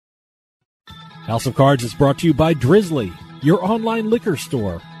House of Cards is brought to you by Drizzly, your online liquor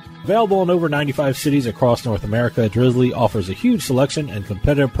store. Available in over 95 cities across North America, Drizzly offers a huge selection and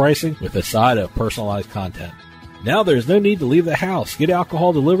competitive pricing with a side of personalized content. Now there's no need to leave the house. Get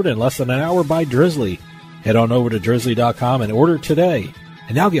alcohol delivered in less than an hour by Drizzly. Head on over to drizzly.com and order today.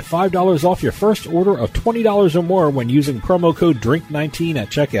 And now get $5 off your first order of $20 or more when using promo code DRINK19 at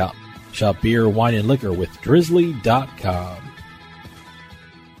checkout. Shop beer, wine, and liquor with drizzly.com.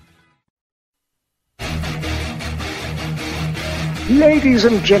 Ladies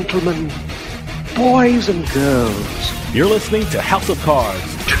and gentlemen, boys and girls, you're listening to House of Cards.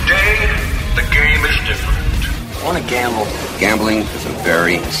 Today, the game is different. I want to gamble. Gambling is a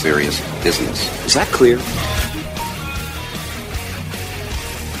very serious business. Is that clear?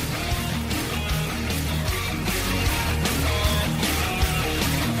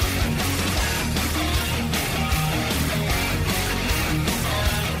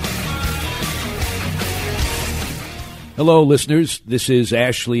 Hello, listeners. This is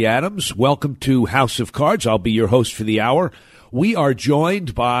Ashley Adams. Welcome to House of Cards. I'll be your host for the hour. We are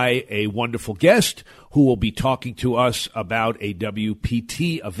joined by a wonderful guest who will be talking to us about a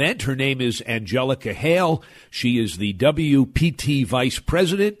WPT event. Her name is Angelica Hale. She is the WPT Vice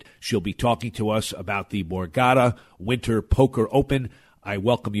President. She'll be talking to us about the Borgata Winter Poker Open. I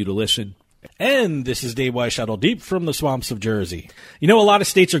welcome you to listen. And this is Dave Weishuttle, deep from the swamps of Jersey. You know, a lot of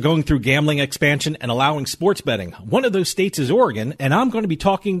states are going through gambling expansion and allowing sports betting. One of those states is Oregon, and I'm going to be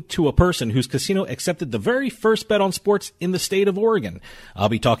talking to a person whose casino accepted the very first bet on sports in the state of Oregon. I'll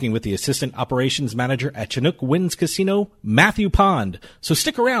be talking with the Assistant Operations Manager at Chinook Winds Casino, Matthew Pond. So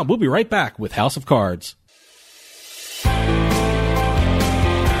stick around. We'll be right back with House of Cards.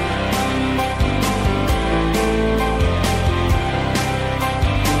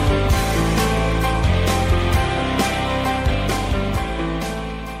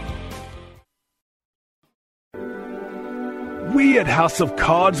 We at House of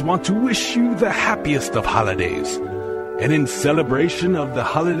Cards want to wish you the happiest of holidays. And in celebration of the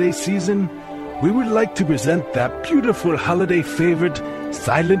holiday season, we would like to present that beautiful holiday favorite,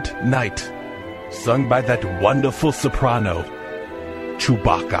 Silent Night, sung by that wonderful soprano,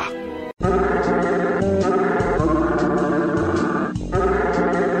 Chewbacca.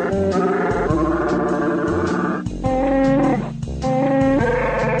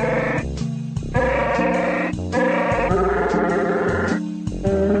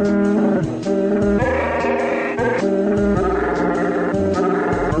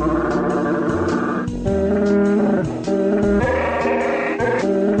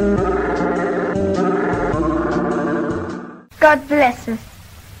 God bless us,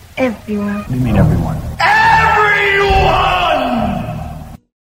 everyone. What do you mean, everyone? Everyone!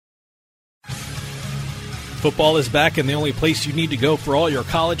 Football is back, and the only place you need to go for all your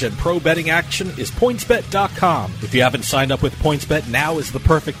college and pro betting action is PointsBet.com. If you haven't signed up with PointsBet, now is the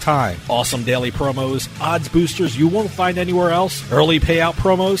perfect time. Awesome daily promos, odds boosters you won't find anywhere else, early payout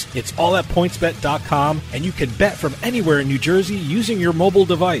promos. It's all at PointsBet.com, and you can bet from anywhere in New Jersey using your mobile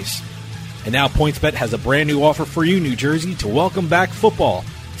device. And now PointsBet has a brand new offer for you, New Jersey, to welcome back football.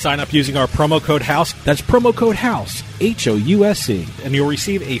 Sign up using our promo code HOUSE. That's promo code HOUSE, H-O-U-S-E. And you'll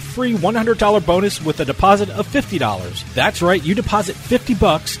receive a free $100 bonus with a deposit of $50. That's right, you deposit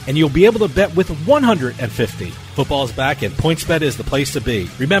 $50 and you'll be able to bet with $150. Football is back and PointsBet is the place to be.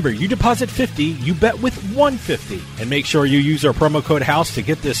 Remember, you deposit $50, you bet with $150. And make sure you use our promo code HOUSE to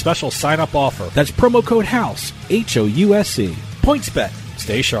get this special sign-up offer. That's promo code HOUSE, H-O-U-S-E. PointsBet.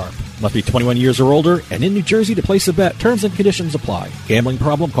 Stay sharp. Must be 21 years or older and in New Jersey to place a bet. Terms and conditions apply. Gambling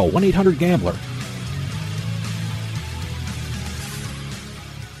problem? Call 1-800-GAMBLER.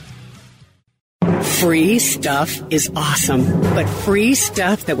 Free stuff is awesome, but free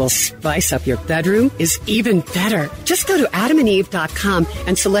stuff that will spice up your bedroom is even better. Just go to adamandeve.com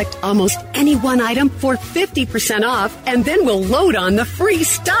and select almost any one item for 50% off, and then we'll load on the free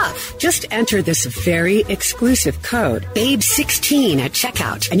stuff. Just enter this very exclusive code, BABE16 at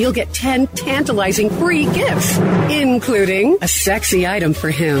checkout, and you'll get 10 tantalizing free gifts, including a sexy item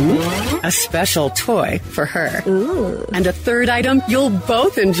for him, a special toy for her, and a third item you'll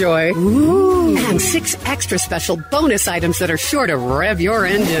both enjoy. And 6 extra special bonus items that are sure to rev your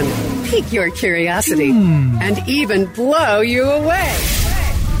engine, pique your curiosity, and even blow you away.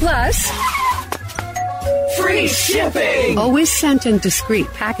 Plus, free shipping! Always sent in discreet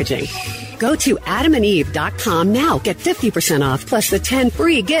packaging. Go to adamandeve.com now. Get 50% off plus the 10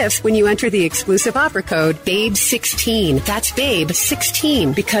 free gifts when you enter the exclusive offer code BABE16. That's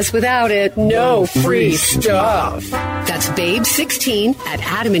BABE16, because without it, no free stuff. That's BABE16 at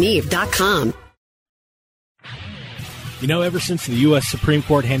adamandeve.com. You know, ever since the U.S. Supreme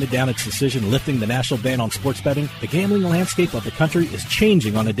Court handed down its decision lifting the national ban on sports betting, the gambling landscape of the country is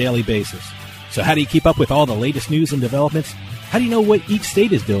changing on a daily basis. So how do you keep up with all the latest news and developments? How do you know what each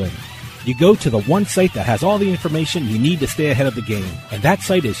state is doing? You go to the one site that has all the information you need to stay ahead of the game, and that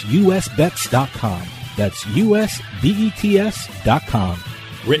site is usbets.com. That's usbets.com.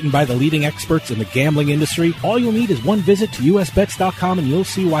 Written by the leading experts in the gambling industry, all you'll need is one visit to usbets.com and you'll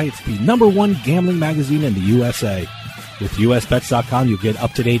see why it's the #1 gambling magazine in the USA. With usbets.com, you'll get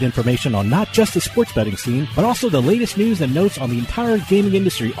up-to-date information on not just the sports betting scene, but also the latest news and notes on the entire gaming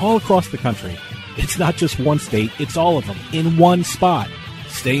industry all across the country. It's not just one state, it's all of them in one spot.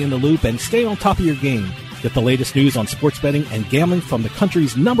 Stay in the loop and stay on top of your game. Get the latest news on sports betting and gambling from the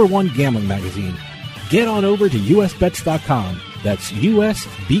country's #1 gambling magazine. Get on over to usbets.com. That's usbets.com.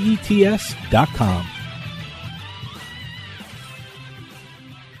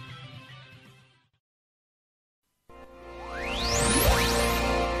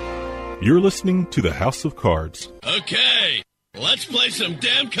 You're listening to the House of Cards. Okay, let's play some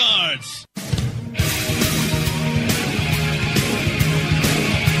damn cards.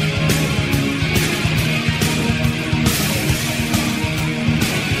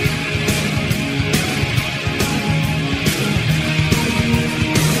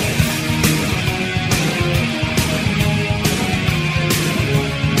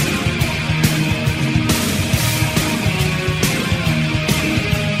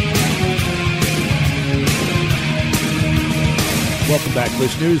 Welcome back,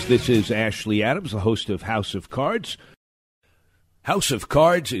 listeners. This is Ashley Adams, the host of House of Cards. House of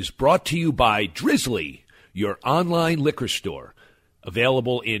Cards is brought to you by Drizzly, your online liquor store.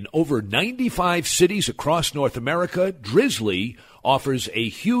 Available in over 95 cities across North America, Drizzly offers a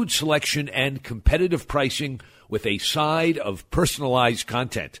huge selection and competitive pricing with a side of personalized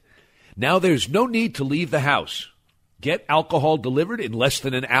content. Now there's no need to leave the house. Get alcohol delivered in less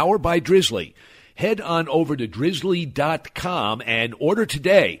than an hour by Drizzly. Head on over to drizzly.com and order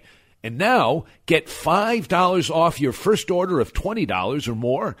today. And now get $5 off your first order of $20 or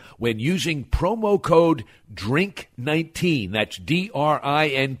more when using promo code DRINK19. That's DRINK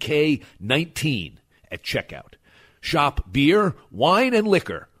 19 at checkout. Shop beer, wine, and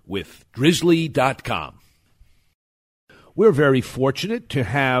liquor with drizzly.com. We're very fortunate to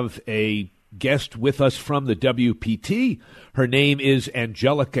have a guest with us from the WPT. Her name is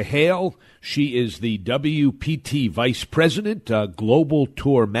Angelica Hale. She is the WPT Vice President. Global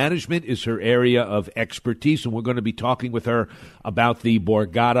Tour Management is her area of expertise, and we're going to be talking with her about the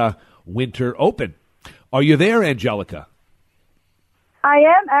Borgata Winter Open. Are you there, Angelica? I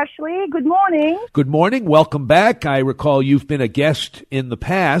am, Ashley. Good morning. Good morning. Welcome back. I recall you've been a guest in the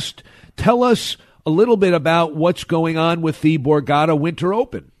past. Tell us a little bit about what's going on with the Borgata Winter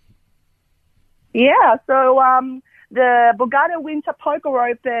Open. Yeah, so the Borgata Winter Poker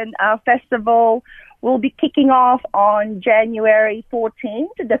Open Festival will be kicking off on January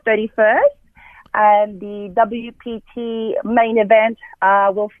 14th to the 31st, and the WPT main event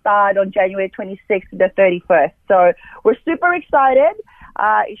will start on January 26th to the 31st. So we're super excited.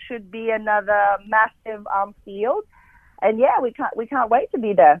 It should be another massive field, and yeah, we can't wait to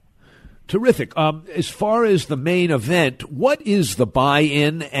be there. Terrific. As far as the main event, what is the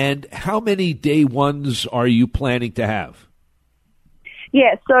buy-in and how many day ones are you planning to have?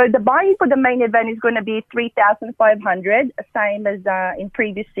 Yeah, so the buy-in for the main event is going to be $3,500, same as in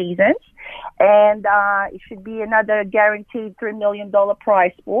previous seasons. And it should be another guaranteed $3 million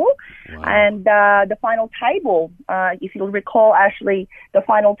prize pool. Wow. And the final table, if you'll recall, Ashley, the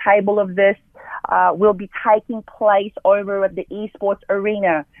final table of this will be taking place over at the Esports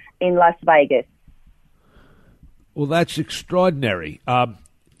Arena in Las Vegas. Well, that's extraordinary.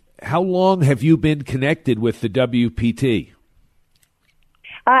 How long have you been connected with the WPT?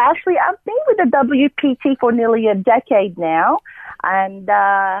 Actually, I've been with the WPT for nearly a decade now, and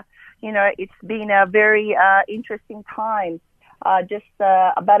it's been a very interesting time. Just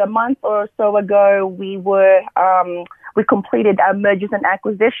about a month or so ago, we completed our mergers and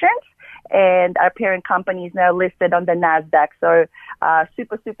acquisitions, and our parent company is now listed on the NASDAQ. So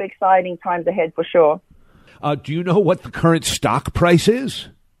super, super exciting times ahead for sure. Do you know what the current stock price is?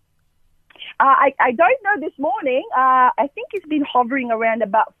 I don't know this morning. I think it's been hovering around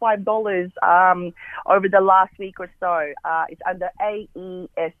about $5 over the last week or so. It's under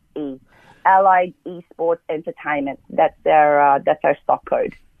AESE, Allied Esports Entertainment. That's our stock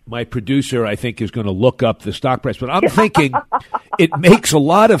code. My producer, I think, is going to look up the stock price. But I'm thinking it makes a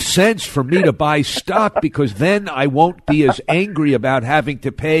lot of sense for me to buy stock because then I won't be as angry about having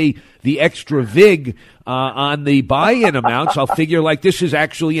to pay the extra VIG on the buy-in amounts. I'll figure like this is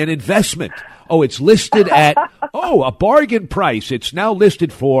actually an investment. Oh, it's listed at, a bargain price. It's now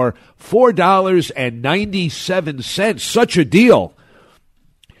listed for $4.97. Such a deal.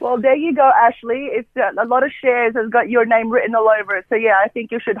 Well, there you go, Ashley. It's a lot of shares has got your name written all over it. So, yeah, I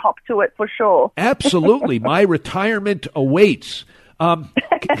think you should hop to it for sure. Absolutely. My retirement awaits.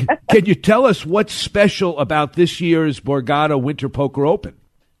 Can you tell us what's special about this year's Borgata Winter Poker Open?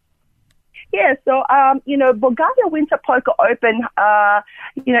 Yeah, so, Borgata Winter Poker Open,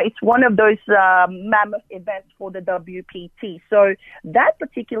 it's one of those mammoth events for the WPT. So that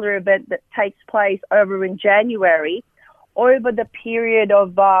particular event that takes place over in January, over the period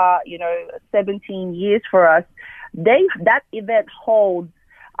of, 17 years for us, that event holds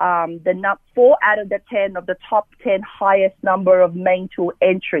the 4 out of the 10 of the top 10 highest number of main tour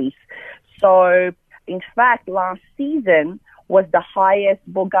entries. So, in fact, last season was the highest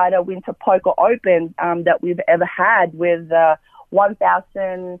Borgata Winter Poker Open that we've ever had, with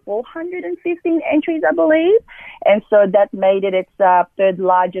 1,415 entries, I believe. And so that made it its third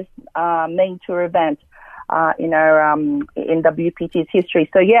largest main tour event in WPT's history.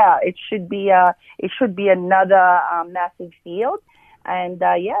 So yeah, it should be another massive field, and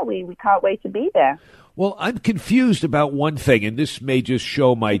we can't wait to be there. Well, I'm confused about one thing, and this may just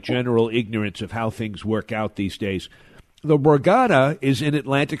show my general ignorance of how things work out these days. The Borgata is in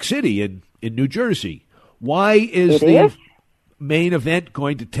Atlantic City in New Jersey. Why is the main event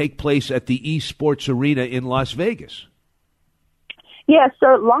going to take place at the Esports Arena in Las Vegas? Yeah,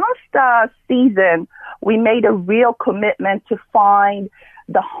 so last season, we made a real commitment to find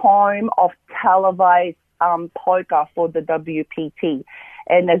the home of televised poker for the WPT.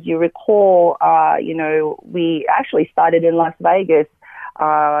 And as you recall, we actually started in Las Vegas,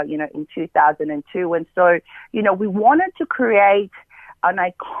 in 2002. And so, we wanted to create an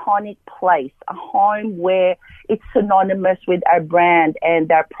iconic place, a home where it's synonymous with our brand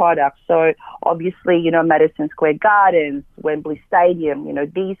and our product. So obviously, Madison Square Gardens, Wembley Stadium,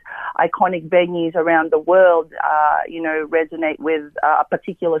 these iconic venues around the world, resonate with a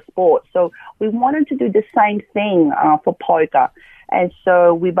particular sport. So we wanted to do the same thing for poker. And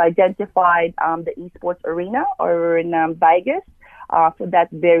so we've identified the Esports Arena over in Vegas for that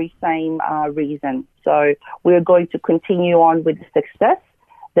very same reason. So we're going to continue on with the success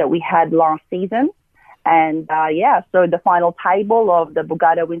that we had last season. And so the final table of the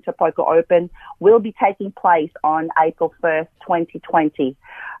Borgata Winter Poker Open will be taking place on April 1st, 2020,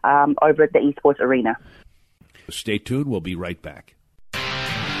 over at the Esports Arena. Stay tuned. We'll be right back.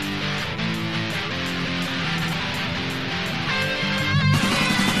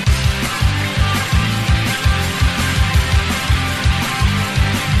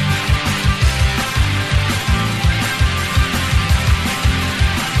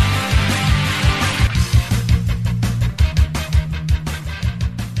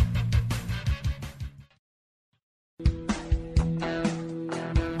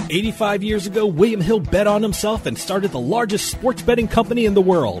 $85 years ago, William Hill bet on himself and started the largest sports betting company in the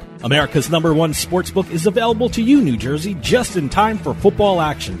world. America's #1 sportsbook is available to you, New Jersey, just in time for football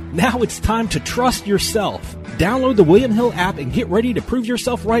action. Now it's time to trust yourself. Download the William Hill app and get ready to prove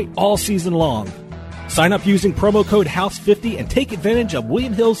yourself right all season long. Sign up using promo code HOUSE50 and take advantage of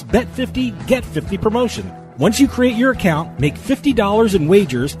William Hill's Bet 50, Get 50 promotion. Once you create your account, make $50 in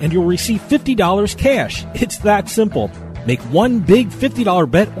wagers and you'll receive $50 cash. It's that simple. Make one big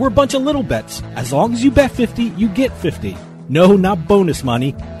 $50 bet or a bunch of little bets. As long as you bet 50, you get 50. No, not bonus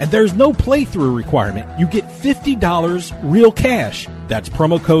money. And there's no playthrough requirement. You get $50 real cash. That's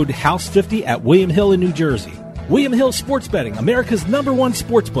promo code HOUSE50 at William Hill in New Jersey. William Hill Sports Betting, America's #1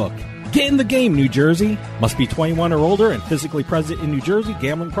 sportsbook. Get in the game, New Jersey. Must be 21 or older and physically present in New Jersey.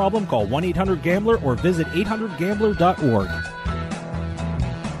 Gambling problem? Call 1-800-GAMBLER or visit 800gambler.org.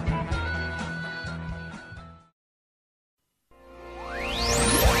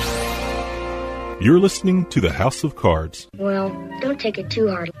 You're listening to the House of Cards. Well, don't take it too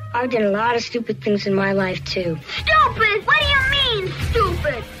hard. I've done a lot of stupid things in my life, too. Stupid? What do you mean,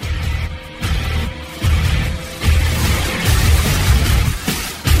 stupid?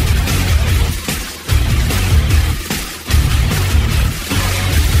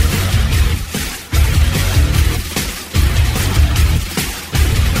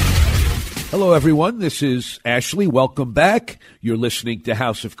 Hello, everyone. This is Ashley. Welcome back. You're listening to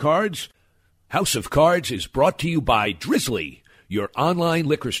House of Cards. House of Cards is brought to you by Drizzly, your online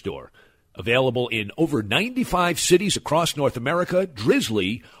liquor store. Available in over 95 cities across North America,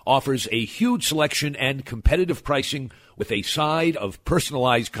 Drizzly offers a huge selection and competitive pricing with a side of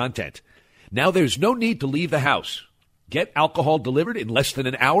personalized content. Now there's no need to leave the house. Get alcohol delivered in less than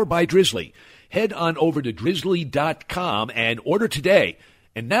an hour by Drizzly. Head on over to drizzly.com and order today.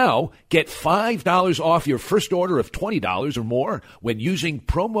 And now, get $5 off your first order of $20 or more when using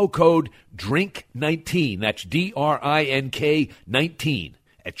promo code DRINK19. That's DRINK 19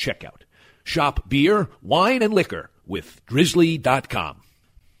 at checkout. Shop beer, wine, and liquor with Drizzly.com.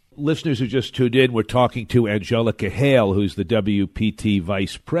 Listeners who just tuned in, we're talking to Angelica Hale, who's the WPT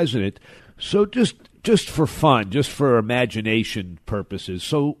Vice President. So just for fun, just for imagination purposes,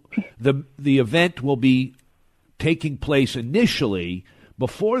 so the event will be taking place initially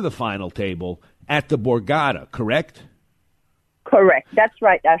before the final table at the Borgata, correct? Correct. That's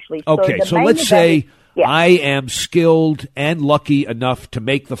right, Ashley. Okay, so let's say I am skilled and lucky enough to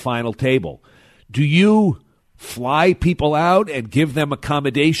make the final table. Do you fly people out and give them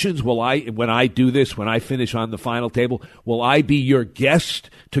accommodations? When I do this, when I finish on the final table, will I be your guest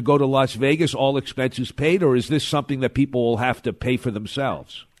to go to Las Vegas, all expenses paid, or is this something that people will have to pay for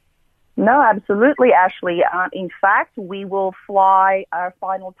themselves? No, absolutely, Ashley. In fact, we will fly our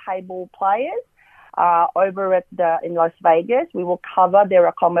final table players over in Las Vegas. We will cover their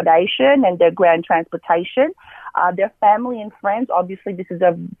accommodation and their ground transportation. Their family and friends, obviously, this is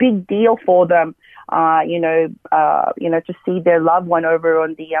a big deal for them. To see their loved one over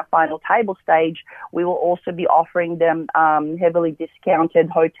on the final table stage. We will also be offering them heavily discounted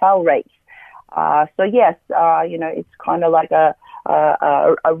hotel rates. So yes, it's kind of like a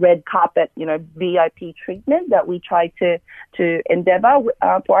red carpet, VIP treatment that we try to endeavor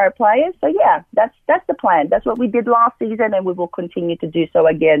for our players. So yeah, that's the plan. That's what we did last season, and we will continue to do so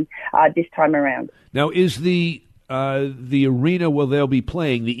again this time around. Now, is the arena where they'll be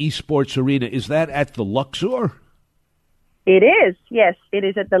playing, the esports arena, is that at the Luxor? It is. Yes, it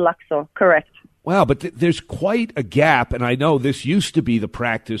is at the Luxor. Correct. Wow, but there's quite a gap, and I know this used to be the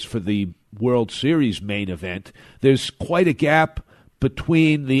practice for the World Series main event. There's quite a gap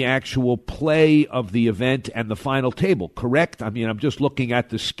between the actual play of the event and the final table, correct? I mean, I'm just looking at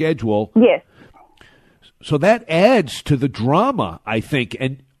the schedule. Yes. So that adds to the drama, I think.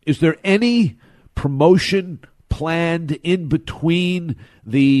 And is there any promotion planned in between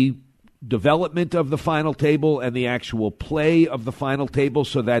the development of the final table and the actual play of the final table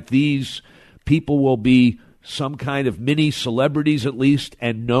so that these people will be some kind of mini celebrities at least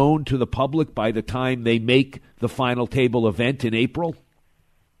and known to the public by the time they make the final table event in April?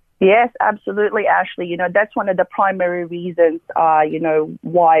 Yes, absolutely, Ashley. That's one of the primary reasons,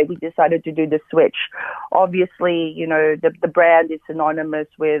 why we decided to do the switch. Obviously, the brand is synonymous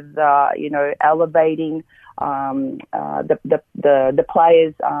with, elevating the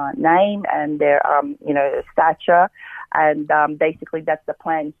players' name and their, stature. And basically, that's the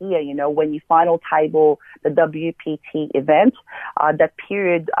plan here. When you final table the WPT event, that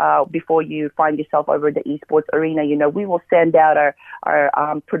period before you find yourself over the esports arena, we will send out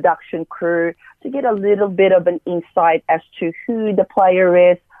our production crew to get a little bit of an insight as to who the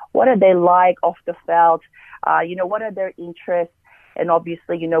player is, what are they like off the felt, what are their interests. And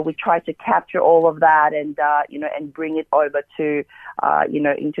obviously, we try to capture all of that and, and bring it over to,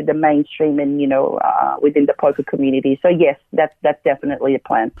 into the mainstream and, within the poker community. So, yes, that's definitely a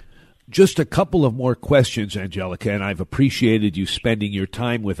plan. Just a couple of more questions, Angelica, and I've appreciated you spending your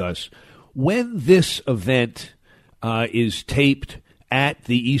time with us. When this event is taped at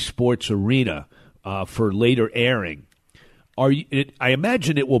the esports arena for later airing, I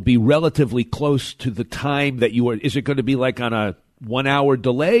imagine it will be relatively close to the time that you are. Is it going to be like on a 1 hour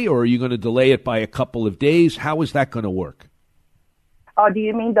delay, or are you going to delay it by a couple of days? How is that going to work? Do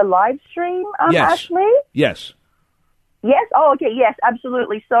you mean the live stream, yes. Ashley? Yes. Yes. Oh, okay. Yes,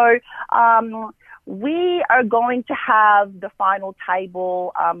 absolutely. So we are going to have the final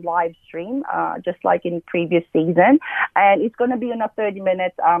table live stream, just like in previous season, and it's going to be on a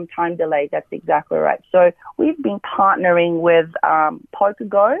 30-minute time delay. That's exactly right. So we've been partnering with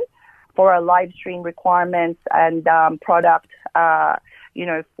PokerGo for our live stream requirements and product,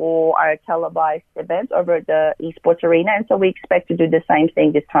 for our televised events over at the esports arena. And so we expect to do the same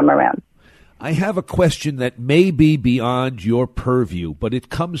thing this time around. I have a question that may be beyond your purview, but it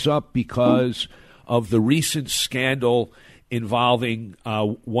comes up because of the recent scandal involving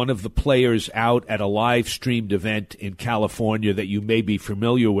one of the players out at a live-streamed event in California that you may be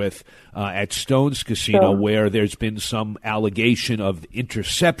familiar with at Stone's Casino, where there's been some allegation of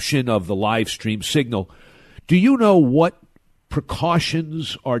interception of the live-stream signal. Do you know what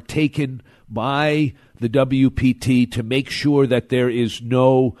precautions are taken by the WPT to make sure that there is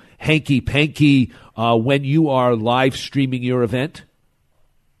no hanky-panky when you are live-streaming your event?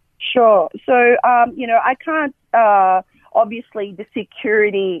 Sure. So, I can't obviously the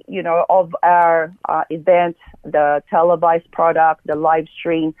security, of our event, the televised product, the live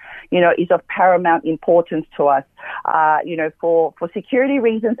stream, is of paramount importance to us. For security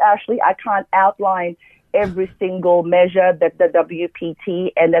reasons, Ashley, I can't outline every single measure that the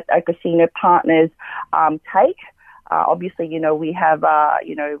WPT and that our casino partners take. Obviously, we have,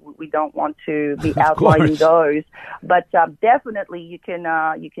 we don't want to be outlining those, but definitely you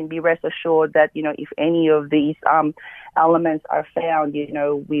can be rest assured that, if any of these elements are found,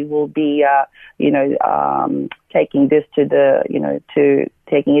 we will be, taking this to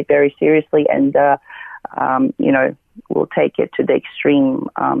taking it very seriously, and, we'll take it to the extreme,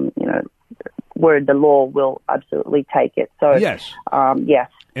 where the law will absolutely take it. So, yes. Yes.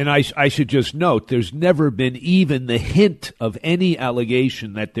 And I should just note, there's never been even the hint of any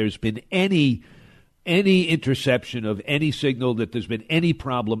allegation that there's been any interception of any signal, that there's been any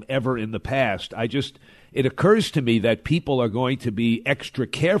problem ever in the past. It occurs to me that people are going to be extra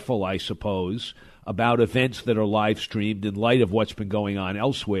careful, I suppose, about events that are live streamed in light of what's been going on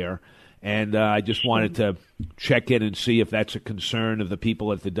elsewhere. And I just wanted to check in and see if that's a concern of the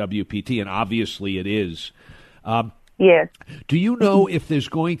people at the WPT, and obviously it is. Yes. Do you know if there's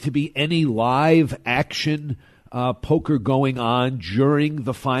going to be any live action poker going on during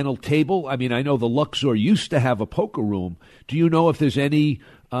the final table? I mean, I know the Luxor used to have a poker room. Do you know if there's any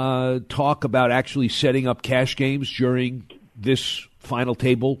talk about actually setting up cash games during this final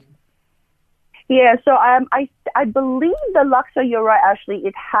table? Yeah, so I believe the Luxor, you're right, Ashley,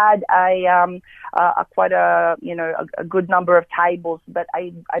 it had quite a good number of tables, but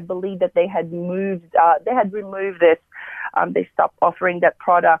I believe that they had removed this. They stopped offering that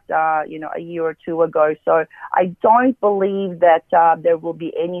product, a year or two ago. So I don't believe that there will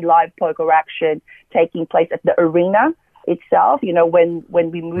be any live poker action taking place at the arena itself. When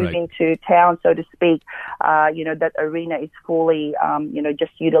we move into town, so to speak, that arena is fully,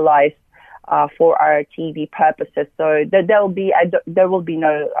 just utilized for our TV purposes. So there will be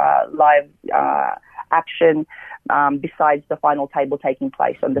no live action besides the final table taking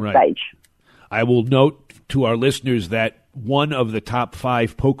place on the stage. I will note to our listeners that one of the top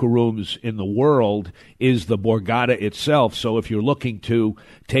 5 poker rooms in the world is the Borgata itself. So if you're looking to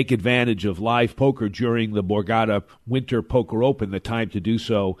take advantage of live poker during the Borgata Winter Poker Open, the time to do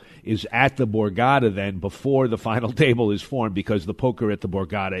so is at the Borgata then, before the final table is formed, because the poker at the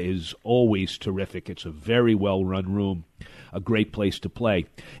Borgata is always terrific. It's a very well-run room, a great place to play.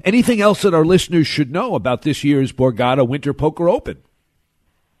 Anything else that our listeners should know about this year's Borgata Winter Poker Open?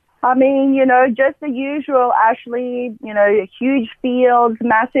 I mean, just the usual, Ashley, huge fields,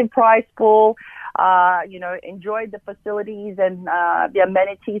 massive prize pool, enjoy the facilities and the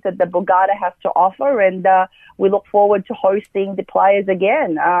amenities that the Borgata has to offer. And we look forward to hosting the players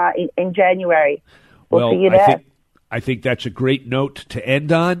again in January. We'll see you there. I think that's a great note to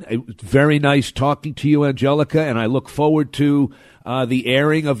end on. It was very nice talking to you, Angelica, and I look forward to the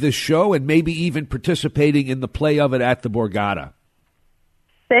airing of this show and maybe even participating in the play of it at the Borgata.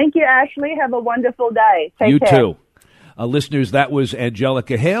 Thank you, Ashley. Have a wonderful day. Take care. You too. Listeners, that was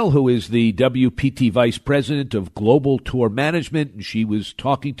Angelica Hale, who is the WPT Vice President of Global Tour Management, and she was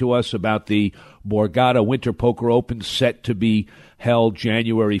talking to us about the Borgata Winter Poker Open set to be held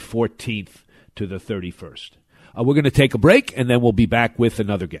January 14th to the 31st. We're going to take a break, and then we'll be back with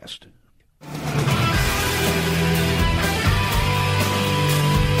another guest.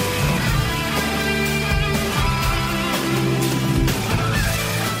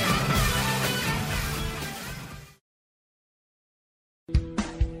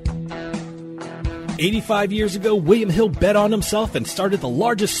 85 years ago, William Hill bet on himself and started the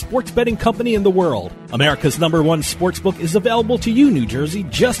largest sports betting company in the world. America's #1 sportsbook is available to you, New Jersey,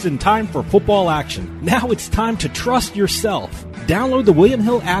 just in time for football action. Now it's time to trust yourself. Download the William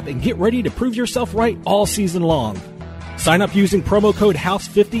Hill app and get ready to prove yourself right all season long. Sign up using promo code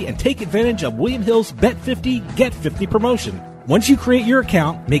HOUSE50 and take advantage of William Hill's Bet 50, Get 50 promotion. Once you create your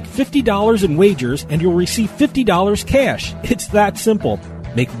account, make $50 in wagers and you'll receive $50 cash. It's that simple.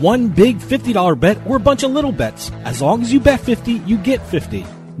 Make one big $50 bet or a bunch of little bets. As long as you bet 50, you get 50.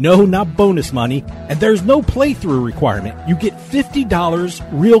 No, not bonus money. And there's no playthrough requirement. You get $50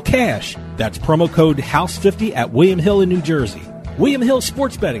 real cash. That's promo code HOUSE50 at William Hill in New Jersey. William Hill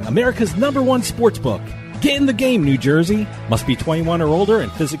Sports Betting, America's #1 sportsbook. Get in the game, New Jersey. Must be 21 or older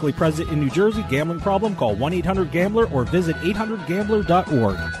and physically present in New Jersey. Gambling problem? Call 1-800-GAMBLER or visit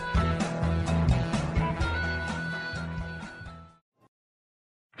 800gambler.org.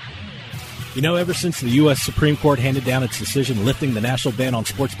 You know, ever since the U.S. Supreme Court handed down its decision lifting the national ban on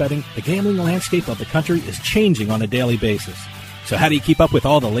sports betting, the gambling landscape of the country is changing on a daily basis. So how do you keep up with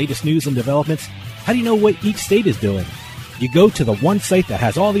all the latest news and developments? How do you know what each state is doing? you go to the one site that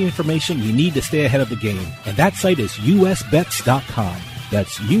has all the information you need to stay ahead of the game, and that site is usbets.com.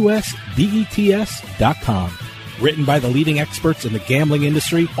 That's usbets.com. Written by the leading experts in the gambling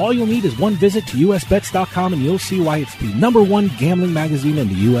industry, all you'll need is one visit to usbets.com and you'll see why it's the #1 gambling magazine in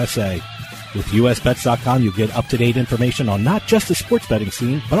the USA. With usbets.com, you'll get up-to-date information on not just the sports betting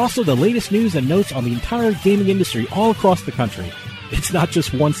scene, but also the latest news and notes on the entire gaming industry all across the country. It's not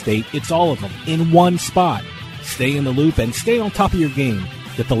just one state, it's all of them in one spot. Stay in the loop and stay on top of your game.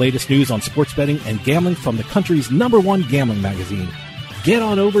 Get the latest news on sports betting and gambling from the country's #1 gambling magazine. Get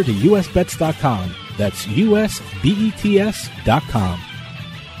on over to usbets.com. That's usbets.com.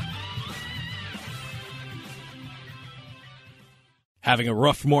 Having a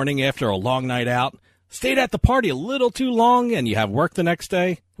rough morning after a long night out? Stayed at the party a little too long and you have work the next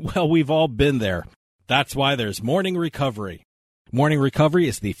day? Well, we've all been there. That's why there's Morning Recovery. Morning Recovery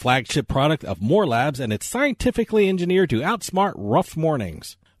is the flagship product of More Labs, and it's scientifically engineered to outsmart rough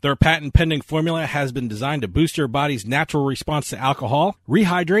mornings. Their patent-pending formula has been designed to boost your body's natural response to alcohol,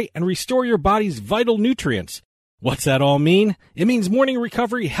 rehydrate, and restore your body's vital nutrients. What's that all mean? It means Morning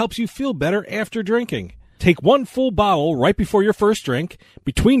Recovery helps you feel better after drinking. Take one full bottle right before your first drink,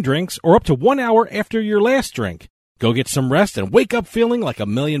 between drinks, or up to 1 hour after your last drink. Go get some rest and wake up feeling like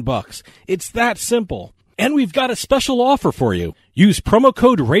 $1,000,000. It's that simple. And we've got a special offer for you. Use promo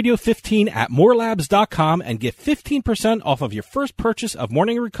code Radio15 at morelabs.com and get 15% off of your first purchase of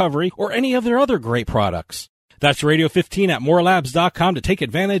Morning Recovery or any of their other great products. That's Radio15 at morelabs.com to take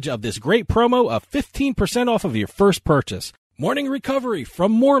advantage of this great promo of 15% off of your first purchase. Morning Recovery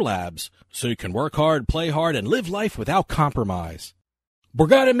from More Labs, so you can work hard, play hard, and live life without compromise.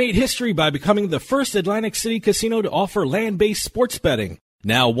 Borgata made history by becoming the first Atlantic City casino to offer land-based sports betting.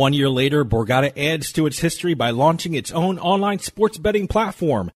 Now, 1 year later, Borgata adds to its history by launching its own online sports betting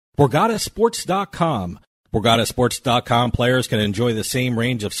platform, BorgataSports.com. BorgataSports.com players can enjoy the same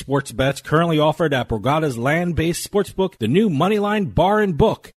range of sports bets currently offered at Borgata's land-based sportsbook, the new Moneyline Bar and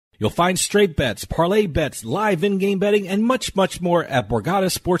Book. You'll find straight bets, parlay bets, live in-game betting, and much, much more at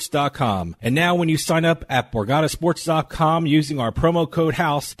BorgataSports.com. And now when you sign up at BorgataSports.com using our promo code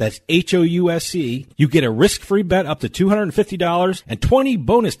HOUSE, that's HOUSE, you get a risk-free bet up to $250 and 20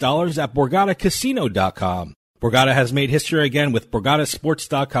 bonus dollars at BorgataCasino.com. Borgata has made history again with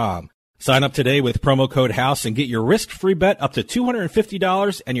BorgataSports.com. Sign up today with promo code HOUSE and get your risk-free bet up to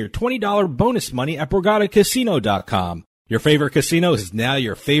 $250 and your $20 bonus money at BorgataCasino.com. Your favorite casino is now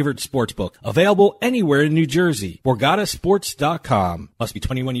your favorite sportsbook. Available anywhere in New Jersey. BorgataSports.com. Must be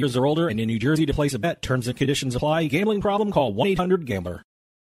 21 years or older and in New Jersey to place a bet. Terms and conditions apply. Gambling problem? Call 1-800-GAMBLER.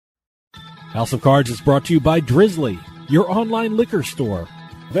 House of Cards is brought to you by Drizzly, your online liquor store.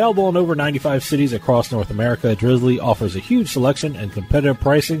 Available in over 95 cities across North America, Drizzly offers a huge selection and competitive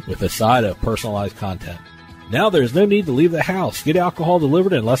pricing with a side of personalized content. Now there's no need to leave the house. Get alcohol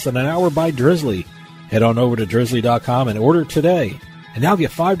delivered in less than an hour by Drizzly. Head on over to Drizzly.com and order today. And now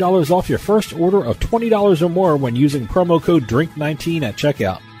get $5 off your first order of $20 or more when using promo code DRINK19 at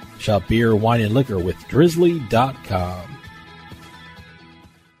checkout. Shop beer, wine, and liquor with Drizzly.com.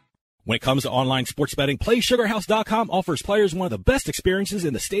 When it comes to online sports betting, PlaySugarHouse.com offers players one of the best experiences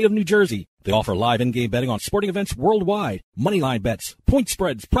in the state of New Jersey. They offer live in-game betting on sporting events worldwide, moneyline bets, point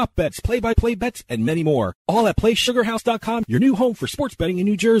spreads, prop bets, play-by-play bets, and many more. All at PlaySugarHouse.com, your new home for sports betting in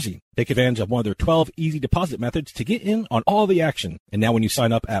New Jersey. Take advantage of one of their 12 easy deposit methods to get in on all the action. And now when you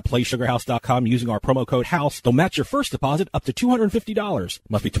sign up at PlaySugarHouse.com using our promo code HOUSE, they'll match your first deposit up to $250.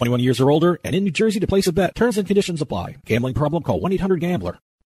 Must be 21 years or older and in New Jersey to place a bet. Terms and conditions apply. Gambling problem? Call 1-800-GAMBLER.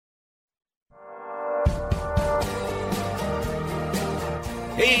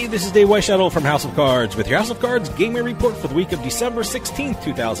 Hey, this is Dave Weishuttle from House of Cards with your House of Cards Gaming Report for the week of December 16th,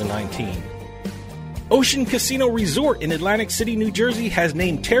 2019. Ocean Casino Resort in Atlantic City, New Jersey has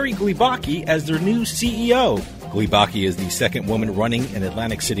named Terry Glebaki as their new CEO. Glebaki is the second woman running an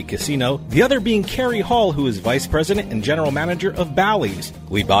Atlantic City casino, the other being Carrie Hall, who is vice president and general manager of Bally's.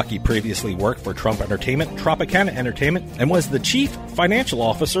 Glebaki previously worked for Trump Entertainment, Tropicana Entertainment, and was the chief financial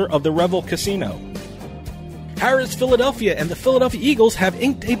officer of the Revel Casino. Harrah's Philadelphia and the Philadelphia Eagles have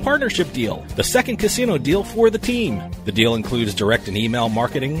inked a partnership deal, the second casino deal for the team. The deal includes direct and email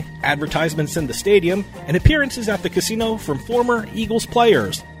marketing, advertisements in the stadium, and appearances at the casino from former Eagles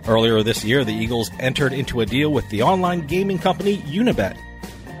players. Earlier this year, the Eagles entered into a deal with the online gaming company Unibet.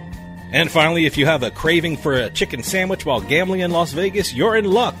 And finally, if you have a craving for a chicken sandwich while gambling in Las Vegas, you're in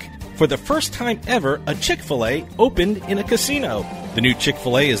luck. For the first time ever, a Chick-fil-A opened in a casino. The new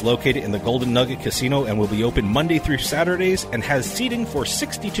Chick-fil-A is located in the Golden Nugget Casino and will be open Monday through Saturdays and has seating for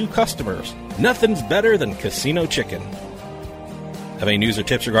 62 customers. Nothing's better than casino chicken. Have any news or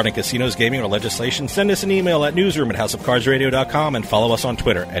tips regarding casinos, gaming, or legislation? Send us an email at newsroom@houseofcardsradio.com and follow us on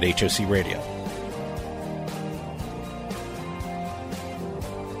Twitter at HOC Radio.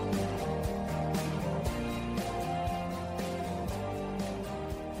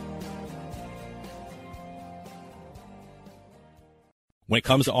 When it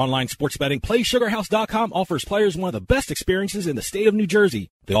comes to online sports betting, PlaySugarHouse.com offers players one of the best experiences in the state of New Jersey.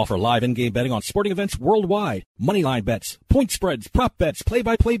 They offer live in-game betting on sporting events worldwide, moneyline bets, point spreads, prop bets,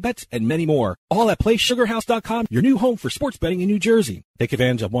 play-by-play bets, and many more. All at PlaySugarHouse.com, your new home for sports betting in New Jersey. Take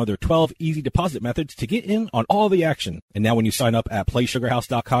advantage of one of their 12 easy deposit methods to get in on all the action. And now when you sign up at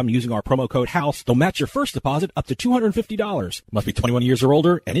PlaySugarHouse.com using our promo code HOUSE, they'll match your first deposit up to $250. Must be 21 years or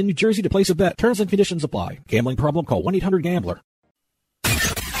older and in New Jersey to place a bet. Terms and conditions apply. Gambling problem? Call 1-800-GAMBLER.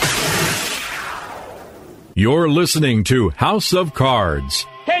 You're listening to House of Cards.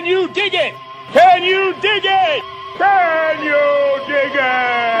 Can you dig it? Can you dig it? Can you dig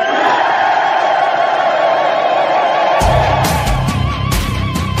it?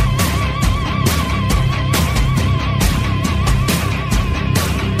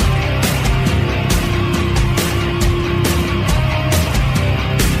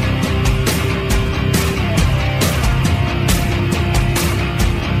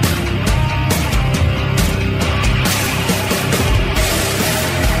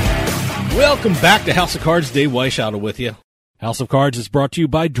 Welcome back to House of Cards. Dave Weishaupt with you. House of Cards is brought to you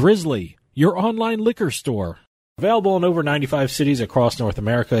by Drizzly, your online liquor store. Available in over 95 cities across North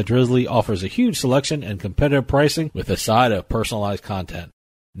America, Drizzly offers a huge selection and competitive pricing with a side of personalized content.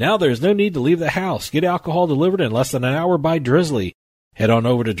 Now there's no need to leave the house. Get alcohol delivered in less than an hour by Drizzly. Head on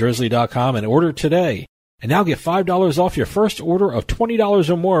over to Drizzly.com and order today. And now get $5 off your first order of $20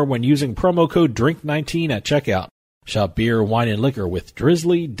 or more when using promo code DRINK19 at checkout. Shop beer, wine, and liquor with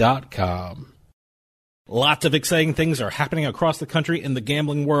Drizzly.com. Lots of exciting things are happening across the country in the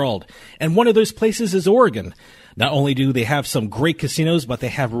gambling world, and one of those places is Oregon. Not only do they have some great casinos, but they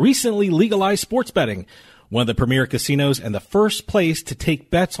have recently legalized sports betting. One of the premier casinos and the first place to take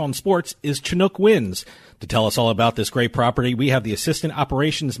bets on sports is Chinook Winds. To tell us all about this great property, we have the Assistant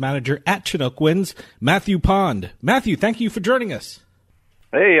Operations Manager at Chinook Winds, Matthew Pond. Matthew, thank you for joining us.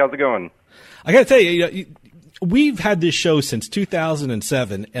 Hey, how's it going? I got to tell you, we've had this show since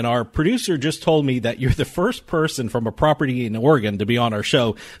 2007, and our producer just told me that you're the first person from a property in Oregon to be on our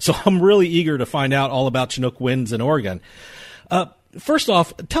show, so I'm really eager to find out all about Chinook Winds in Oregon. First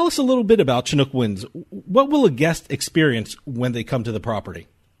off, tell us a little bit about Chinook Winds. What will a guest experience when they come to the property?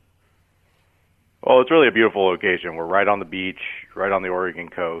 Well, it's really a beautiful location. We're right on the beach, right on the Oregon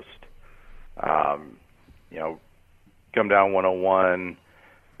coast. Come down 101.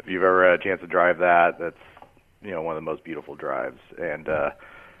 If you've ever had a chance to drive that, that's one of the most beautiful drives. And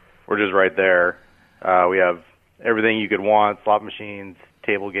we're just right there. We have everything you could want, slot machines,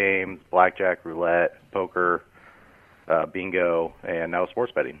 table games, blackjack, roulette, poker, bingo, and now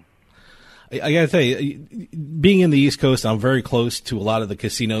sports betting. I got to tell you, being in the East Coast, I'm very close to a lot of the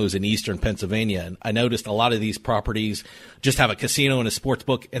casinos in eastern Pennsylvania, and I noticed a lot of these properties just have a casino and a sports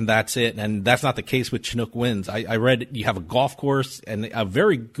book, and that's it, and that's not the case with Chinook Winds. I read you have a golf course and a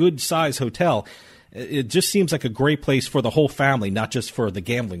very good-sized hotel. It just seems like a great place for the whole family, not just for the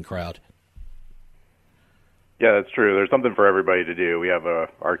gambling crowd. Yeah, that's true. There's something for everybody to do. We have a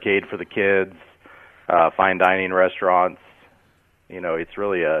arcade for the kids, fine dining restaurants. It's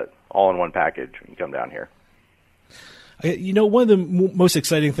really a all-in-one package when you come down here. One of the most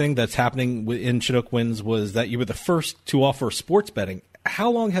exciting things that's happening in Chinook Winds was that you were the first to offer sports betting. How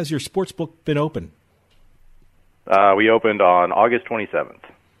long has your sports book been open? We opened on August 27th.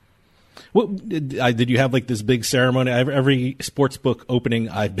 Did you have like this big ceremony? Every sports book opening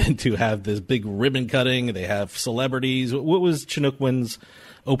I've been to have this big ribbon cutting. They have celebrities. What was Chinook Winds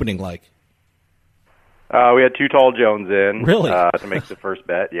opening like? We had Too Tall Jones in to make the first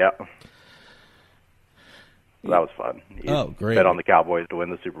bet. Yeah, so that was fun. He great! Bet on the Cowboys to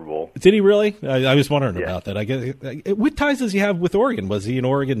win the Super Bowl. Did he really? I was wondering about that. I guess. What ties does he have with Oregon? Was he an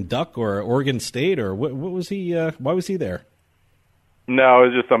Oregon Duck or Oregon State, or what was he? Why was he there? No, it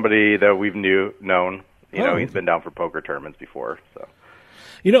was just somebody that we've known. He's been down for poker tournaments before. So,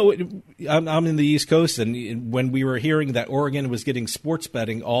 I'm in the East Coast, and when we were hearing that Oregon was getting sports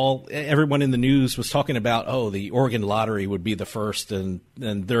betting, everyone in the news was talking about, the Oregon Lottery would be the first, and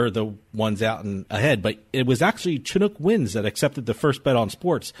they're the ones out and ahead. But it was actually Chinook Winds that accepted the first bet on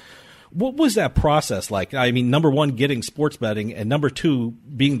sports. What was that process like? I mean, number one, getting sports betting, and number two,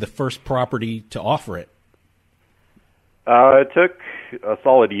 being the first property to offer it. It took a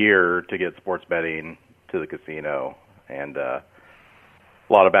solid year to get sports betting to the casino, and a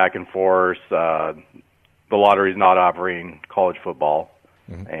lot of back and forth. the lottery's not offering college football,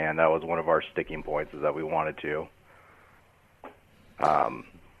 and that was one of our sticking points, is that we wanted to.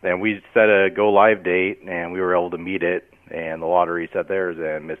 And we set a go live date, and we were able to meet it, and the lottery set theirs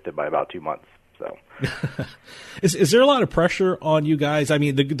and missed it by about 2 months. So, is there a lot of pressure on you guys? I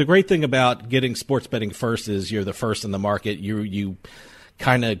mean, the great thing about getting sports betting first is you're the first in the market. You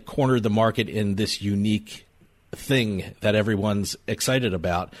kind of cornered the market in this unique thing that everyone's excited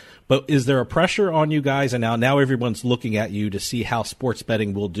about. But is there a pressure on you guys? And now everyone's looking at you to see how sports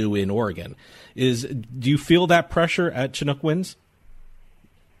betting will do in Oregon. Do you feel that pressure at Chinook Winds?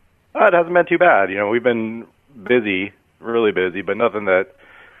 It hasn't been too bad. We've been busy, really busy, but nothing that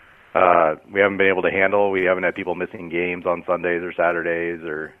we haven't been able to handle. We haven't had people missing games on Sundays or Saturdays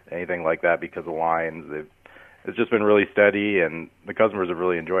or anything like that because of lines. It's just been really steady, and the customers have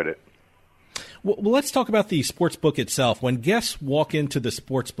really enjoyed it. Well, let's talk about the sports book itself. When guests walk into the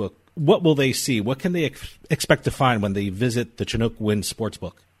sports book, what will they see? What can they expect to find when they visit the Chinook Winds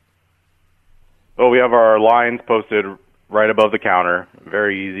Sportsbook? Well, we have our lines posted right above the counter.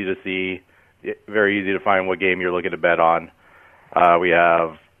 Very easy to see, very easy to find what game you're looking to bet on. We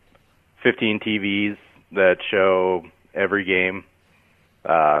have 15 TVs that show every game,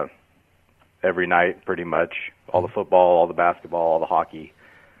 every night pretty much, all the football, all the basketball, all the hockey.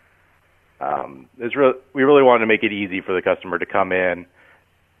 We really wanted to make it easy for the customer to come in,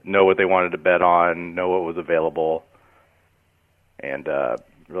 know what they wanted to bet on, know what was available, and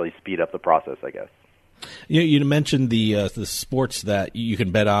really speed up the process, I guess. You mentioned the sports that you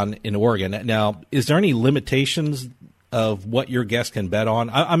can bet on in Oregon. Now, is there any limitations of what your guests can bet on?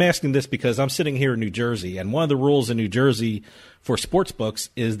 I'm asking this because I'm sitting here in New Jersey, and one of the rules in New Jersey for sports books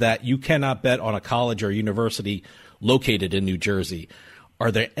is that you cannot bet on a college or university located in New Jersey.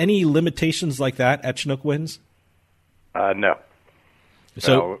 Are there any limitations like that at Chinook Winds? No.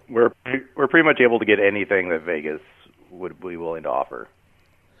 So we're pretty much able to get anything that Vegas would be willing to offer.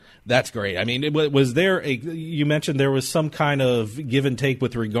 That's great. I mean, was there you mentioned there was some kind of give and take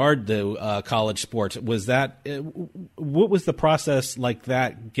with regard to college sports. Was that, what was the process like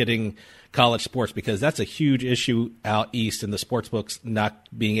that, getting college sports? Because that's a huge issue out east in the sports books, not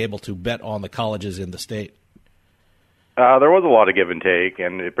being able to bet on the colleges in the state. There was a lot of give and take,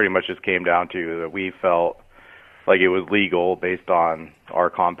 and it pretty much just came down to that we felt like it was legal based on our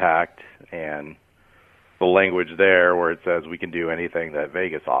compact and the language there where it says we can do anything that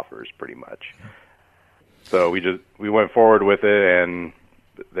Vegas offers pretty much. So we went forward with it, and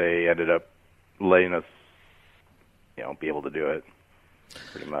they ended up letting us, be able to do it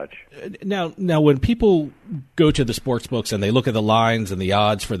pretty much. Now when people go to the sports books and they look at the lines and the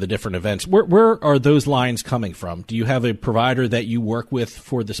odds for the different events, where are those lines coming from? Do you have a provider that you work with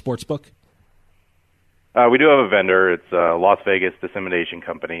for the sports book? We do have a vendor. It's a Las Vegas Dissemination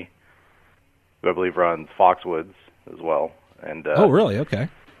Company, who I believe runs Foxwoods as well. And oh, really? Okay.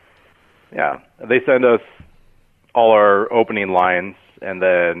 Yeah. They send us all our opening lines, and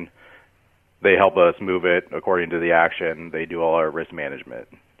then they help us move it according to the action. They do all our risk management.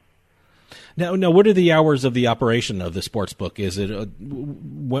 Now, what are the hours of the operation of the sports book? Is it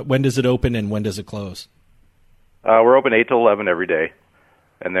when does it open and when does it close? We're open 8 to 11 every day,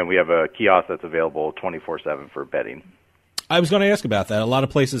 and then we have a kiosk that's available 24/7 for betting. I was going to ask about that. A lot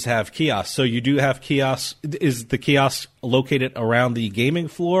of places have kiosks. So you do have kiosks. Is the kiosk located around the gaming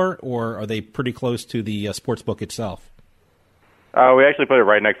floor, or are they pretty close to the sports book itself? We actually put it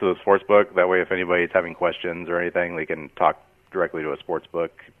right next to the sports book. That way, if anybody's having questions or anything, they can talk directly to a sports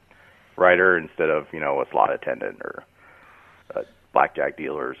book writer instead of, a slot attendant or a blackjack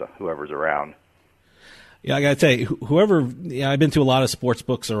dealer or whoever's around. Yeah, I got to tell you, I've been to a lot of sports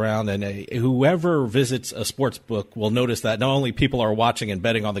books around, and whoever visits a sports book will notice that not only people are watching and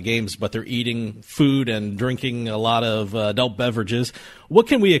betting on the games, but they're eating food and drinking a lot of adult beverages. What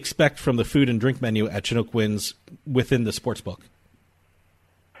can we expect from the food and drink menu at Chinook Winds within the sports book?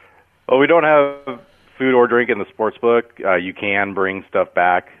 Well, we don't have food or drink in the sports book. You can bring stuff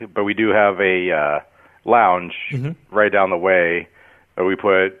back, but we do have a lounge right down the way where we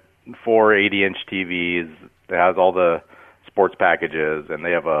put 4 80-inch TVs that has all the sports packages, and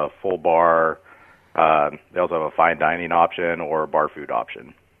they have a full bar. They also have a fine dining option or a bar food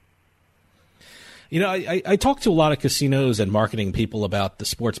option. I talk to a lot of casinos and marketing people about the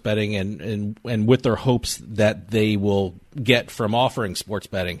sports betting and with their hopes that they will get from offering sports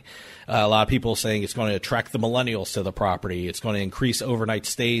betting. A lot of people saying it's going to attract the millennials to the property. It's going to increase overnight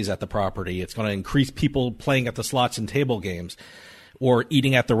stays at the property. It's going to increase people playing at the slots and table games or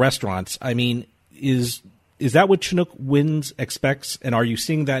eating at the restaurants. I mean, is that what Chinook Winds expects, and are you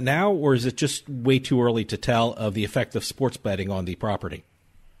seeing that now, or is it just way too early to tell of the effect of sports betting on the property?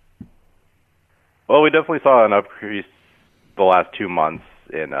 Well, we definitely saw an increase the last 2 months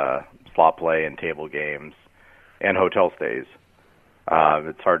in slot play and table games and hotel stays.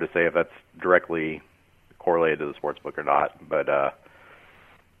 It's hard to say if that's directly correlated to the sportsbook or not, but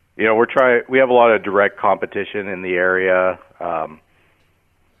we have a lot of direct competition in the area.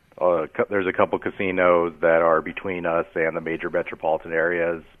 There's a couple casinos that are between us and the major metropolitan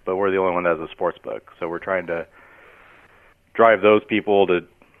areas, but we're the only one that has a sportsbook. So we're trying to drive those people to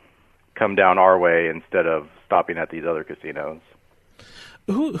come down our way instead of stopping at these other casinos.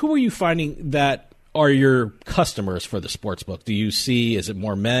 Who are you finding that are your customers for the sportsbook? Do you see, is it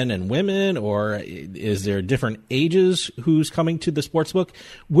more men and women, or is there different ages who's coming to the sportsbook?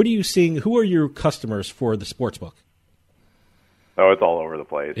 What are you seeing? Who are your customers for the sportsbook? Oh, it's all over the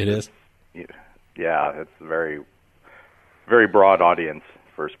place. It is? Yeah, it's a very, very broad audience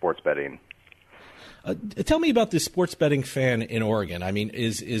for sports betting. Tell me about this sports betting fan in Oregon. I mean,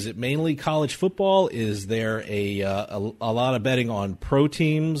 is it mainly college football? Is there a lot of betting on pro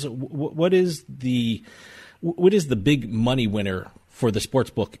teams? What is the big money winner for the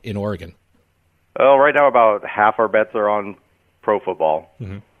sports book in Oregon? Well, right now about half our bets are on pro football.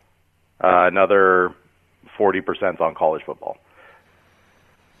 Mm-hmm. Another 40% on college football.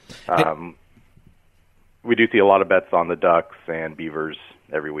 We do see a lot of bets on the Ducks and Beavers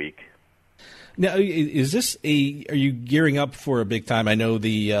every week. Now, is this are you gearing up for a big time? I know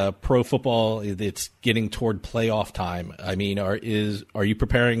the pro football, it's getting toward playoff time. I mean, are you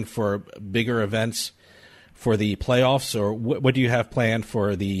preparing for bigger events for the playoffs, or what do you have planned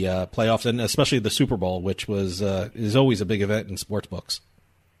for the playoffs, and especially the Super Bowl, which is always a big event in sports books?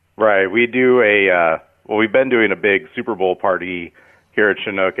 Right. We do we've been doing a big Super Bowl party here at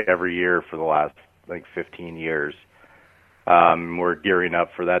Chinook every year for the last, 15 years. We're gearing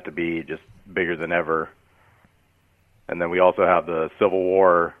up for that to be just bigger than ever. And then we also have the Civil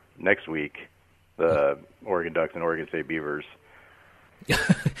War next week, the Oregon Ducks and Oregon State Beavers.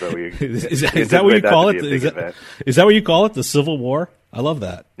 So is that what you call it? Is that what you call it, the Civil War? I love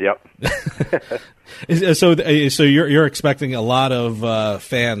that. Yep. So you're expecting a lot of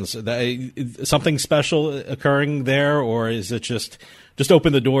fans. Something special occurring there, or is it just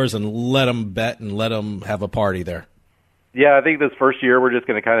open the doors and let them bet and let them have a party there? Yeah, I think this first year we're just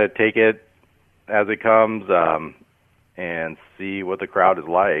going to kind of take it as it comes and see what the crowd is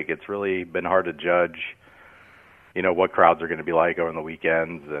like. It's really been hard to judge, what crowds are going to be like over the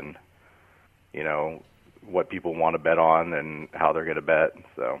weekends and, what people want to bet on and how they're going to bet.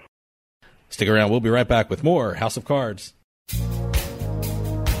 So, stick around. We'll be right back with more House of Cards.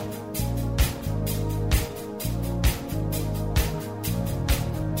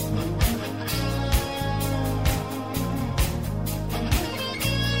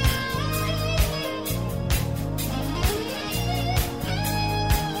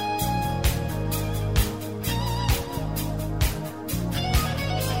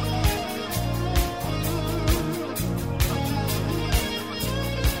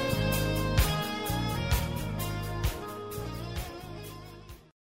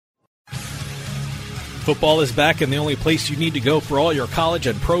 Football is back, and the only place you need to go for all your college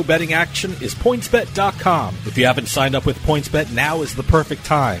and pro betting action is PointsBet.com. If you haven't signed up with PointsBet, now is the perfect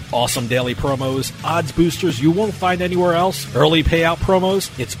time. Awesome daily promos, odds boosters you won't find anywhere else, early payout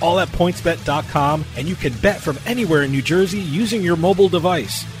promos, it's all at PointsBet.com, and you can bet from anywhere in New Jersey using your mobile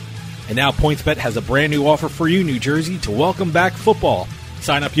device. And now PointsBet has a brand new offer for you, New Jersey, to welcome back football.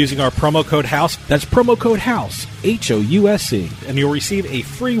 Sign up using our promo code HOUSE. That's promo code HOUSE, HOUSE, and you'll receive a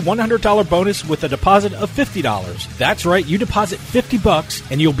free $100 bonus with a deposit of $50. That's right, you deposit $50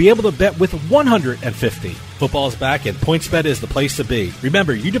 and you'll be able to bet with $150. Football is back and PointsBet is the place to be.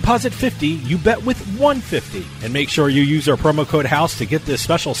 Remember, you deposit $50, you bet with $150. And make sure you use our promo code HOUSE to get this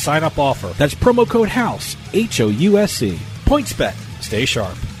special sign-up offer. That's promo code HOUSE, HOUSE. PointsBet. Stay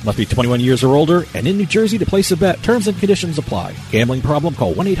sharp. Must be 21 years or older and in New Jersey to place a bet. Terms and conditions apply. Gambling problem?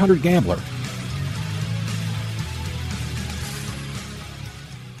 Call 1-800-GAMBLER.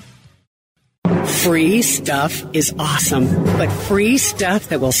 Free stuff is awesome, but free stuff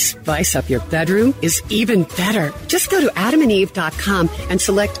that will spice up your bedroom is even better. Just go to adamandeve.com and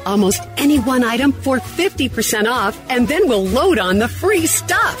select almost any one item for 50% off, and then we'll load on the free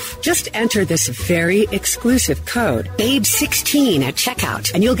stuff. Just enter this very exclusive code, BABE16 at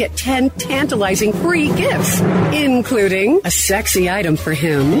checkout, and you'll get 10 tantalizing free gifts, including a sexy item for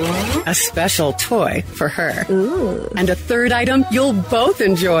him, a special toy for her, and a third item you'll both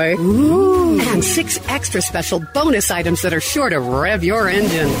enjoy. And 6 extra special bonus items that are sure to rev your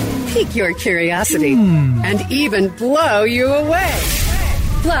engine, pique your curiosity, and even blow you away.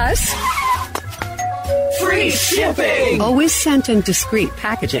 Plus, free shipping. Always sent in discreet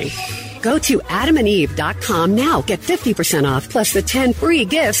packaging. Go to adamandeve.com now. Get 50% off plus the 10 free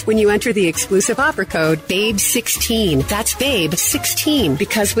gifts when you enter the exclusive offer code BABE16. That's BABE16,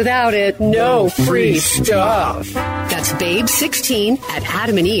 because without it, no free stuff. That's BABE16 at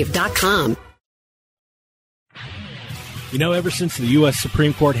adamandeve.com. You know, ever since the U.S.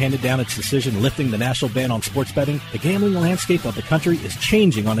 Supreme Court handed down its decision lifting the national ban on sports betting, the gambling landscape of the country is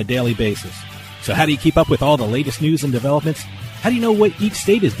changing on a daily basis. So how do you keep up with all the latest news and developments? How do you know what each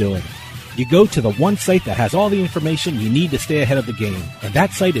state is doing? You go to the one site that has all the information you need to stay ahead of the game, and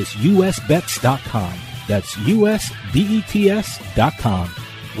that site is usbets.com. That's usbets.com.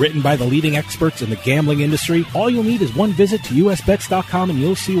 Written by the leading experts in the gambling industry, all you'll need is one visit to usbets.com and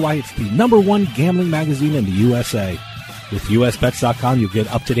you'll see why it's the #1 gambling magazine in the USA. With usbets.com, you'll get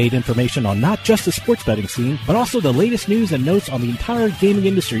up-to-date information on not just the sports betting scene, but also the latest news and notes on the entire gaming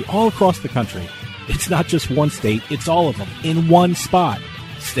industry all across the country. It's not just one state, it's all of them in one spot.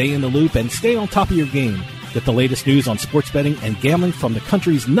 Stay in the loop and stay on top of your game. Get the latest news on sports betting and gambling from the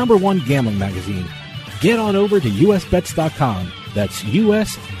country's #1 gambling magazine. Get on over to usbets.com. That's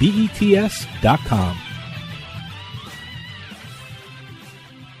usbets.com.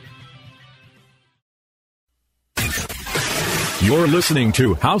 You're listening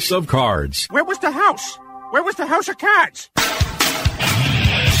to House of Cards. Where was the house? Where was the House of Cards?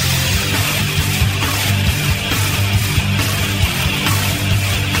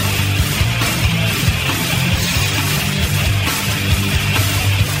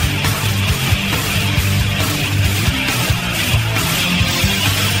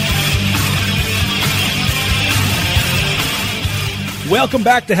 Welcome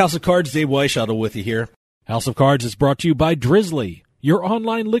back to House of Cards. Dave Weishuttle with you here. House of Cards is brought to you by Drizzly, your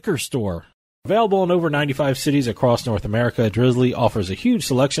online liquor store. Available in over 95 cities across North America, Drizzly offers a huge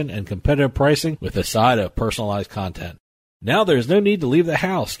selection and competitive pricing with a side of personalized content. Now there's no need to leave the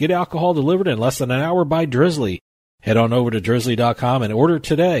house. Get alcohol delivered in less than an hour by Drizzly. Head on over to drizzly.com and order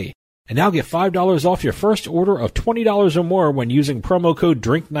today. And now get $5 off your first order of $20 or more when using promo code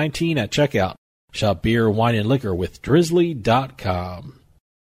DRINK19 at checkout. Shop beer, wine, and liquor with drizzly.com.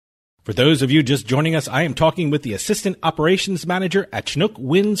 For those of you just joining us, I am talking with the Assistant Operations Manager at Chinook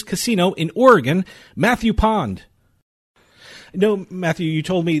Winds Casino in Oregon, Matthew Pond. No, Matthew, you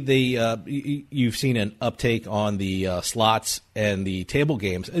told me you've seen an uptake on the slots and the table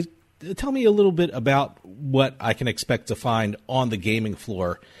games. Tell me a little bit about what I can expect to find on the gaming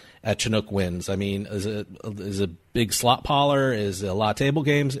floor at Chinook Winds. I mean, is it a big slot parlor? Is it a lot of table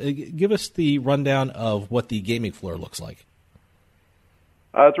games? Give us the rundown of what the gaming floor looks like.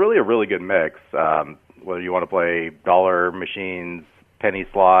 It's really a really good mix. Whether you want to play dollar machines, penny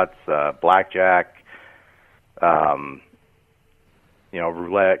slots, blackjack,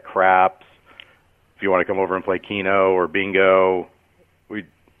 roulette, craps. If you want to come over and play Keno or bingo, we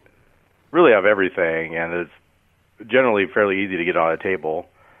really have everything, and it's generally fairly easy to get on a table.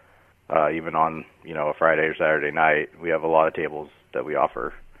 Even on a Friday or Saturday night, we have a lot of tables that we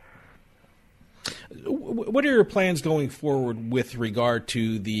offer. What are your plans going forward with regard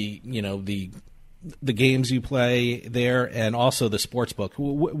to the games you play there and also the sports book?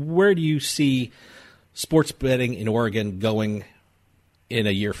 Where do you see sports betting in Oregon going in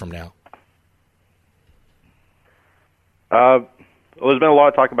a year from now? Well, there's been a lot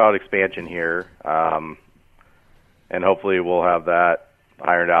of talk about expansion here, and hopefully we'll have that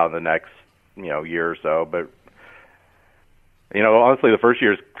ironed out in the next year or so. But honestly, the first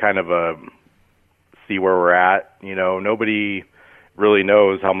year is kind of a see where we're at. Nobody really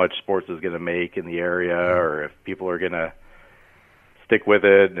knows how much sports is going to make in the area, or if people are going to stick with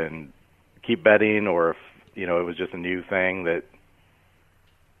it and keep betting, or if it was just a new thing that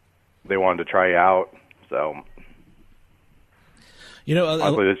they wanted to try out. So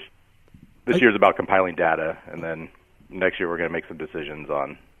honestly, this year's about compiling data, and then next year we're going to make some decisions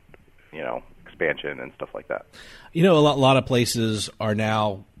on expansion and stuff like that. A lot of places are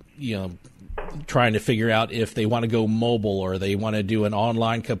now trying to figure out if they want to go mobile or they want to do an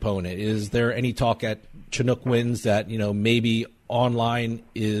online component. Is there any talk at Chinook Winds that maybe online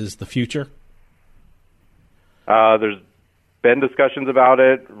is the future? There's been discussions about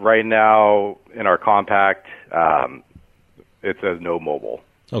it. Right now in our compact, it says no mobile.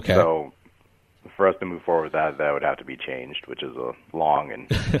 Okay. So for us to move forward with that would have to be changed, which is a long and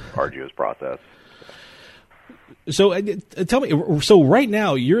arduous process. So tell me, so right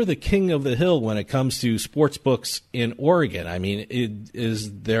now you're the king of the hill when it comes to sports books in Oregon. I mean,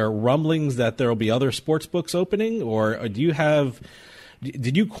 is there rumblings that there will be other sports books opening, or did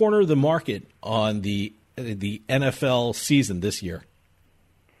you corner the market on the NFL season this year?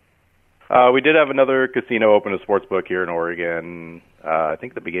 We did have another casino open a sports book here in Oregon I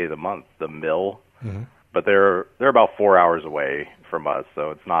think the beginning of the month, the Mill. Mm-hmm. But they're about 4 hours away from us,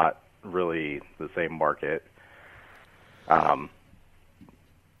 so it's not really the same market.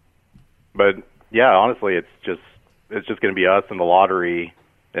 But yeah, honestly, it's just going to be us and the lottery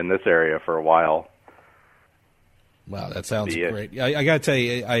in this area for a while. Wow, that sounds great. I got to tell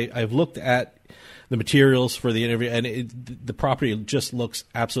you, I've looked at the materials for the interview, and the property just looks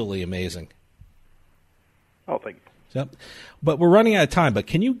absolutely amazing. Oh, thank you. Yep. But we're running out of time, but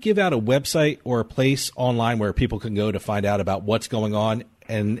can you give out a website or a place online where people can go to find out about what's going on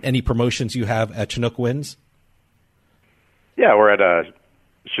and any promotions you have at Chinook Winds? Yeah, we're at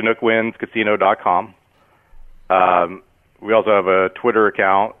ChinookWindsCasino.com. We also have a Twitter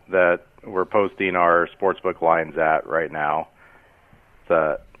account that we're posting our sportsbook lines at right now.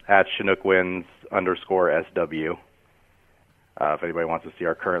 It's at ChinookWinds_SW. If anybody wants to see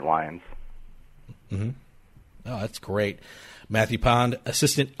our current lines. Mm-hmm. Oh, that's great. Matthew Pond,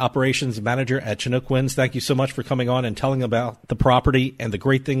 Assistant Operations Manager at Chinook Winds. Thank you so much for coming on and telling about the property and the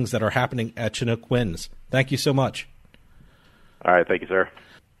great things that are happening at Chinook Winds. Thank you so much. All right. Thank you, sir.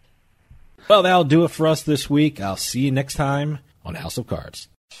 Well, that'll do it for us this week. I'll see you next time on House of Cards.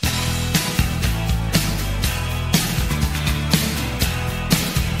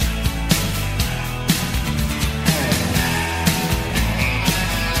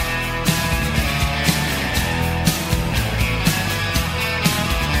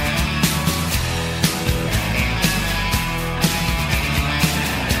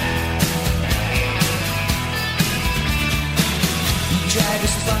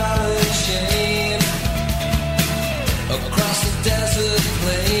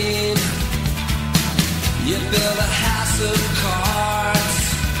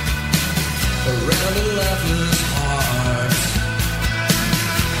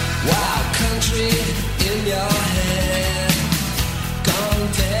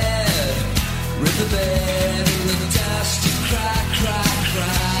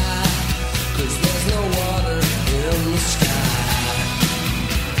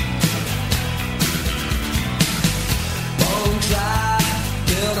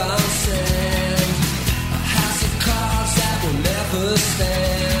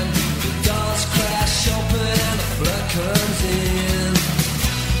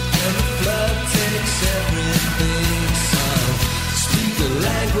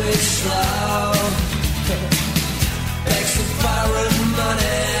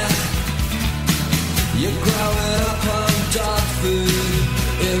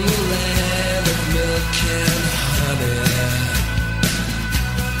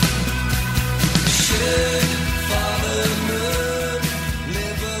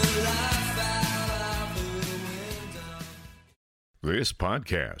 This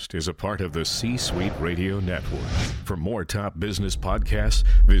podcast is a part of the C-Suite Radio Network. For more top business podcasts,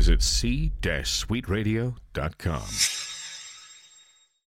 visit c-suiteradio.com.